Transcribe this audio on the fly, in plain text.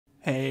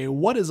Hey,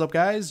 what is up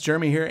guys?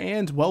 Jeremy here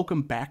and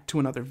welcome back to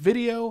another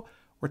video.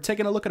 We're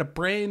taking a look at a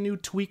brand new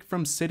tweak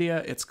from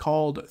Cydia. It's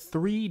called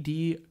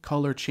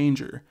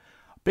 3DColorChanger.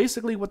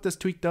 Basically what this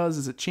tweak does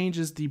is it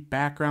changes the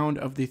background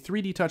of the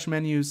 3D touch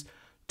menus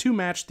to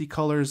match the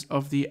colors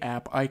of the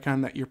app icon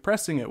that you're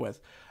pressing it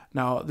with.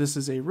 Now this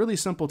is a really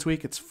simple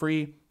tweak, it's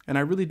free, and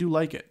I really do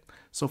like it.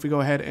 So if we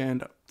go ahead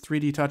and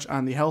 3D touch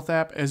on the health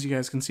app, as you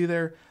guys can see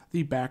there,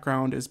 the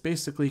background is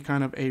basically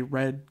kind of a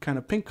red kind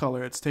of pink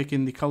color. It's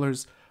taking the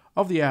colors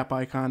of the app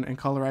icon and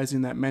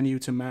colorizing that menu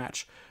to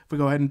match. If we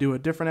go ahead and do a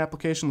different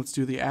application, let's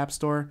do the App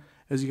Store.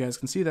 As you guys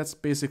can see, that's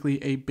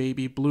basically a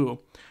baby blue.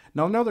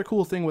 Now another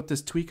cool thing with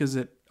this tweak is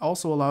it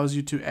also allows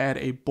you to add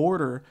a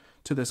border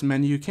to this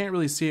menu. You can't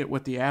really see it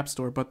with the App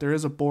Store, but there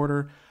is a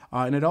border,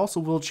 and it also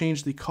will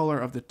change the color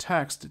of the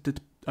text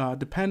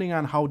depending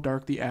on how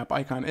dark the app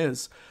icon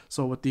is.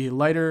 So with the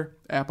lighter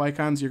app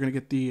icons, you're going to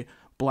get the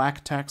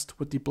black text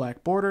with the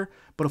black border,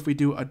 but if we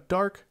do a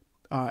dark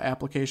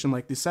application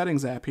like the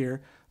settings app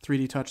here,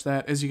 3D touch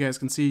that, as you guys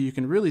can see, you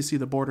can really see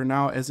the border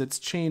now as it's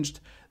changed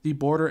the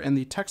border and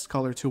the text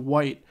color to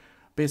white,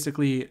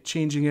 basically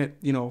changing it,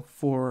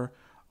 for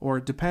or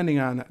depending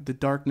on the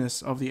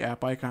darkness of the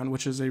app icon,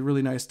 which is a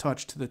really nice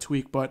touch to the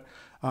tweak. But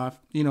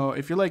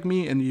if you're like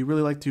me and you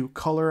really like to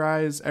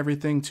colorize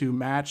everything to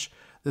match,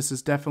 this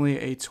is definitely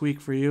a tweak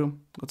for you.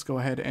 Let's go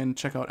ahead and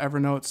check out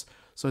Evernote's.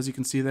 So as you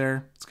can see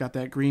there, it's got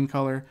that green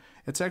color.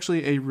 It's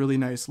actually a really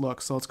nice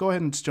look. So let's go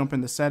ahead and just jump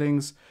into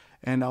settings,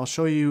 and I'll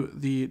show you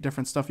the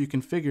different stuff you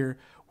configure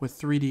with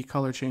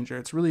 3DColorChanger.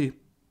 It's really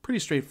pretty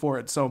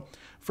straightforward. So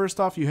first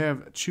off, you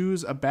have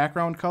choose a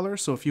background color.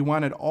 So if you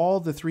wanted all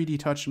the 3D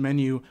touch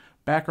menu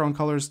background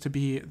colors to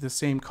be the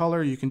same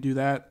color, you can do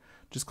that.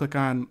 Just click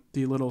on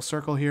the little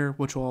circle here,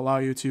 which will allow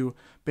you to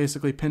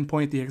basically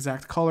pinpoint the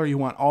exact color you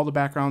want all the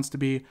backgrounds to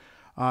be.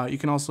 You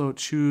can also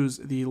choose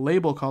the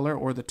label color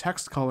or the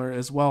text color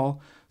as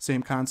well.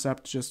 Same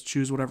concept, just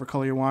choose whatever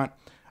color you want.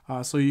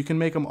 So you can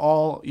make them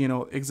all,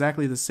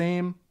 exactly the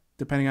same,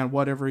 depending on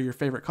whatever your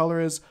favorite color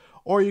is,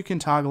 or you can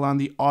toggle on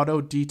the auto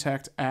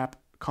detect app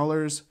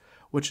colors,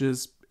 which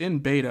is in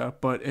beta,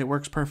 but it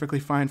works perfectly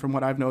fine from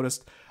what I've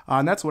noticed.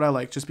 And that's what I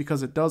like, just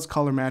because it does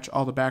color match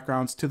all the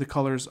backgrounds to the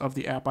colors of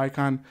the app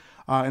icon.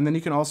 And then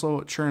you can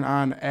also turn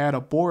on add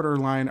a border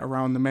line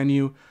around the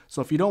menu.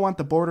 So if you don't want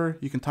the border,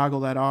 you can toggle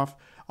that off.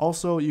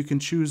 Also, you can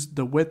choose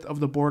the width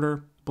of the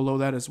border below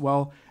that as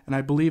well. And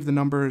I believe the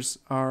numbers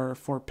are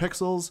for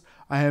pixels.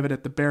 I have it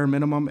at the bare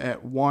minimum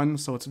at 1,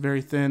 so it's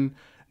very thin,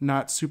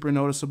 not super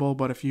noticeable.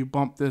 But if you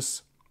bump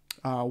this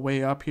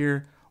way up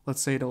here,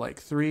 let's say to like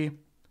 3,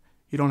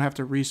 you don't have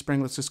to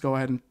respring. Let's just go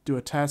ahead and do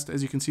a test.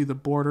 As you can see, the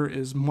border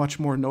is much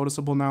more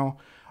noticeable now.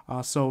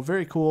 So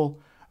very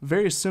cool,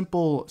 very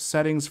simple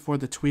settings for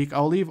the tweak.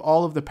 I'll leave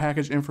all of the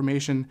package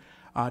information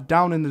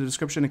down in the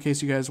description in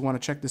case you guys want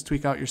to check this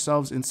tweak out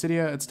yourselves in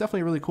Cydia. It's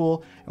definitely really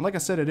cool, and like I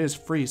said, it is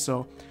free,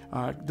 so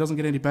it doesn't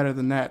get any better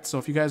than that. So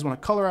if you guys want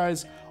to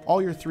colorize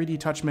all your 3D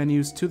touch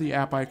menus to the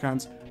app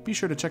icons, be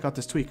sure to check out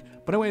this tweak.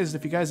 But anyways,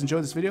 if you guys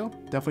enjoyed this video,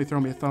 definitely throw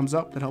me a thumbs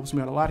up. That helps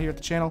me out a lot here at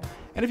the channel.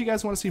 And if you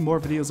guys want to see more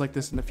videos like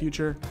this in the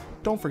future,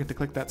 don't forget to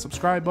click that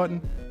subscribe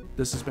button.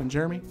 This has been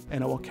Jeremy,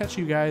 and I will catch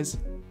you guys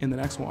in the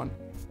next one.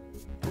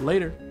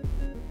 Later.